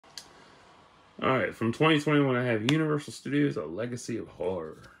Alright, from 2021, I have Universal Studios, A Legacy of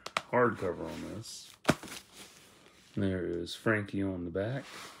Horror. Hardcover on this. There is Frankie on the back.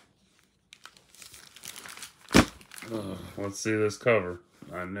 Let's see this cover.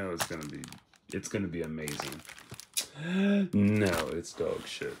 I know it's gonna be amazing. No, it's dog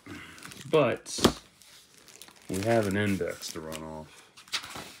shit. But we have an index to run off.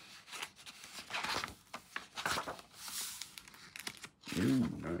 Ooh,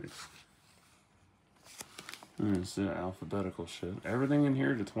 nice. There's the alphabetical shit. Everything in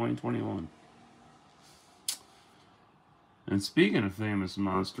here to 2021. And speaking of famous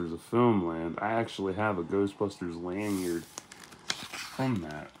monsters of Filmland, I actually have a Ghostbusters lanyard from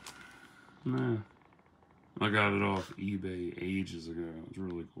that. Nah. I got it off eBay ages ago. It was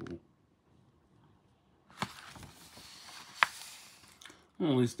really cool.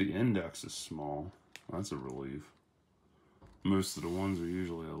 Well, at least the index is small. That's a relief. Most of the ones are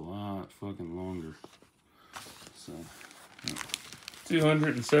usually a lot fucking longer. So,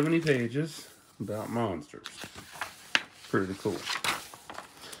 270 pages about monsters. Pretty cool.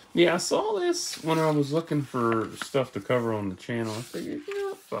 Yeah, I saw this when I was looking for stuff to cover on the channel. I figured, you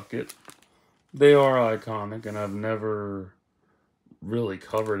know, fuck it. They are iconic, and I've never really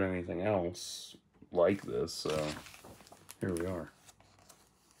covered anything else like this, so here we are.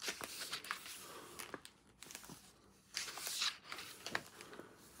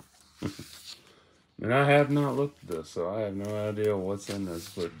 And I have not looked at this, so I have no idea what's in this,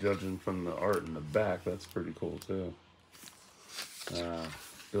 but judging from the art in the back, that's pretty cool too.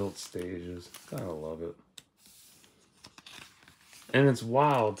 Built stages. Gotta love it. And it's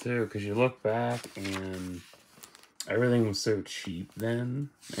wild too, because you look back and everything was so cheap then,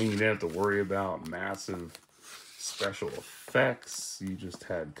 and you didn't have to worry about massive special effects. You just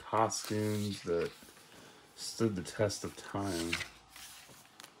had costumes that stood the test of time.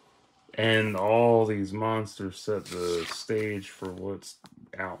 And all these monsters set the stage for what's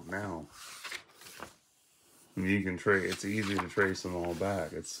out now. You can trace. It's easy to trace them all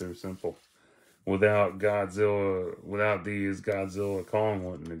back. It's so simple. Without Godzilla, without these, Godzilla Kong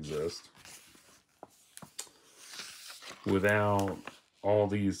wouldn't exist. Without all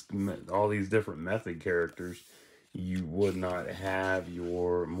these different method characters, you would not have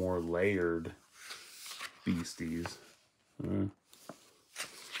your more layered beasties.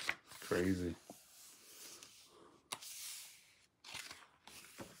 Crazy.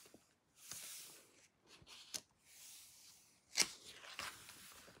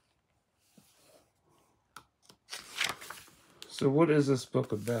 So what is this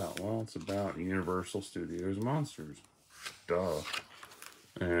book about? Well, it's about Universal Studios monsters. Duh.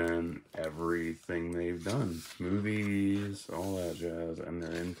 And everything they've done. Movies, all that jazz, and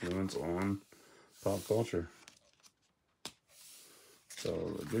their influence on pop culture.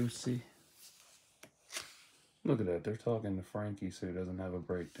 So, Lucy. Look at that. They're talking to Frankie so he doesn't have a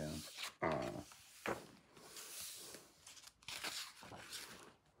breakdown.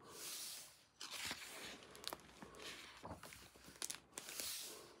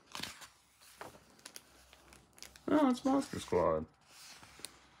 Oh, it's Monster Squad.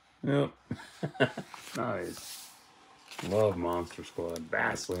 Yep. Nice. Love Monster Squad.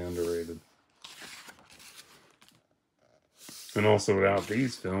 Vastly underrated. And also, without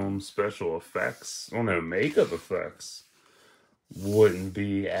these films, special effects, well, no, makeup effects wouldn't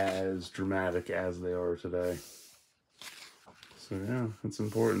be as dramatic as they are today. So, yeah, it's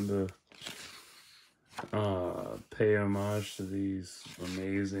important to pay homage to these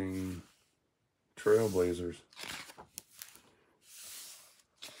amazing trailblazers.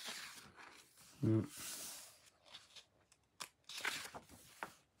 Yep.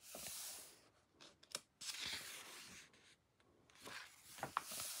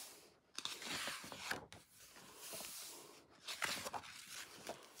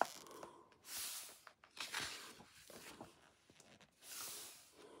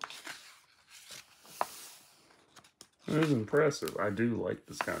 It was impressive. I do like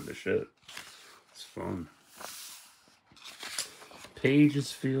this kind of shit. It's fun.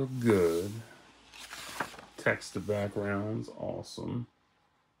 Pages feel good. Text to background's awesome.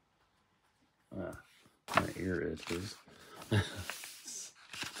 My ear itches.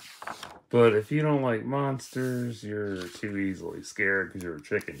 But if you don't like monsters, you're too easily scared because you're a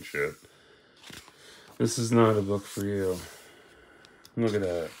chicken shit, this is not a book for you. Look at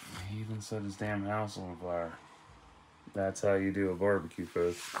that. He even set his damn house on fire. That's how you do a barbecue,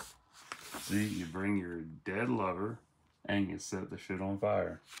 folks. See, you bring your dead lover and you set the shit on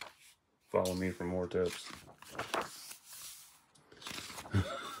fire. Follow me for more tips.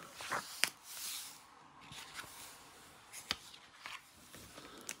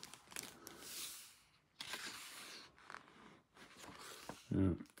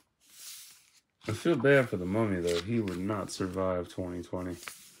 Yeah. I feel bad for the Mummy, though. He would not survive 2020.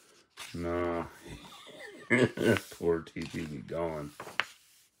 Nah. Poor TP be gone.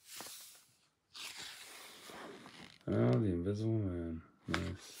 Oh, the Invisible Man.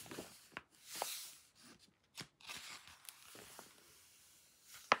 Nice.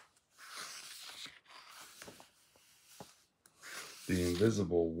 The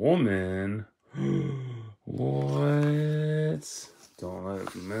Invisible Woman? What? Don't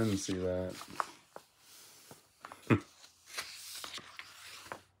let men see that.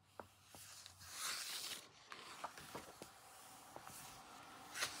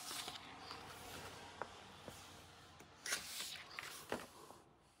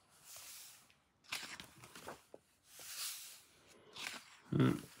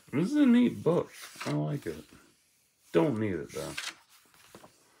 This is a neat book. I like it. Don't need it, though.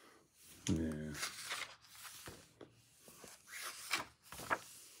 Yeah.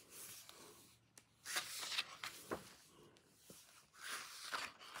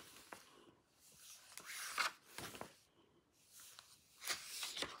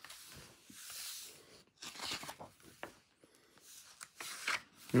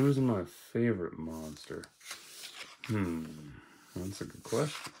 Who's my favorite monster? That's a good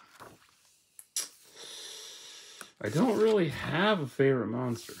question. I don't really have a favorite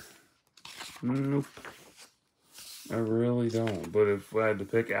monster. Nope. I really don't. But if I had to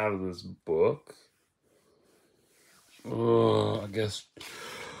pick out of this book, I guess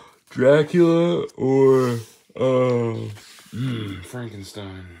Dracula or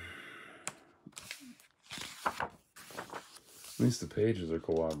Frankenstein. At least the pages are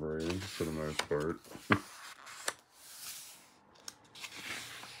cooperating for the most part.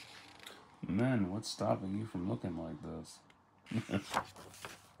 Men, what's stopping you from looking like this?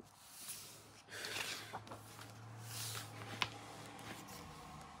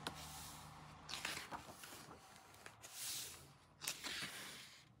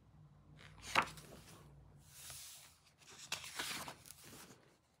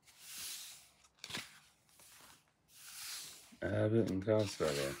 Abbott and Costello.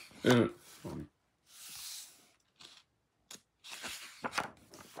 Funny.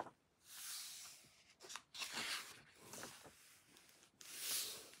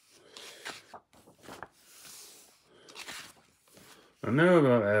 I know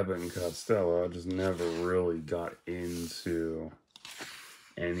about Abbott and Costello. I just never really got into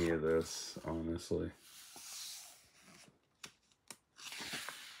any of this, honestly.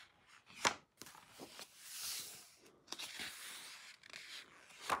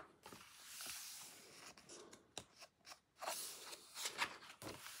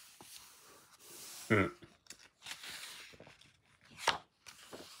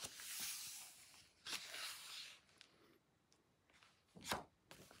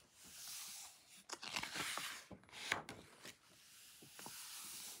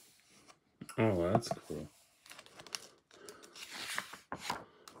 Oh, that's cool.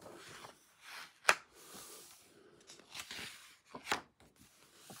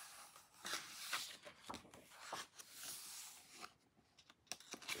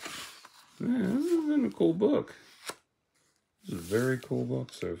 Yeah, this has been a cool book. This is a very cool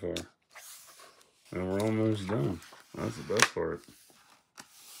book so far. And we're almost done. That's the best part.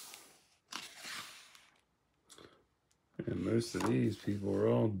 And most of these people are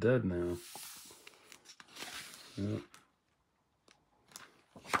all dead now. Yep.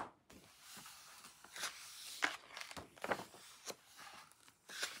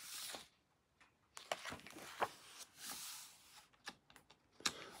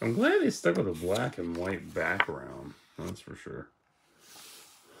 I'm glad they stuck with a black and white background. That's for sure.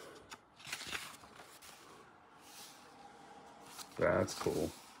 That's cool.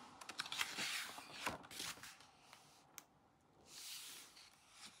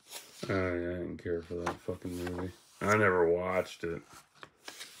 Oh yeah, I didn't care for that fucking movie. I never watched it.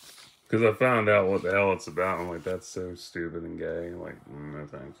 Because I found out what the hell it's about. I'm like, that's so stupid and gay. I'm like, no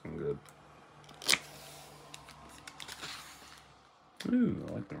thanks, I'm good. Ooh,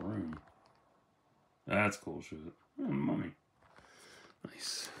 I like the room. That's cool shit. Oh, Mummy.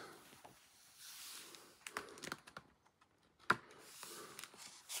 Nice.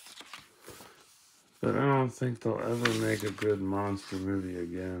 But I don't think they'll ever make a good monster movie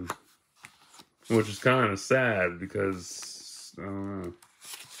again. Which is kind of sad because, I don't know.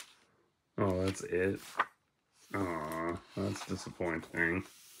 Oh, that's it? Aw, that's disappointing.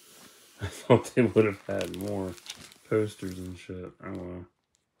 I thought they would have had more posters and shit. Oh well.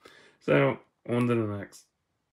 So, on to the next.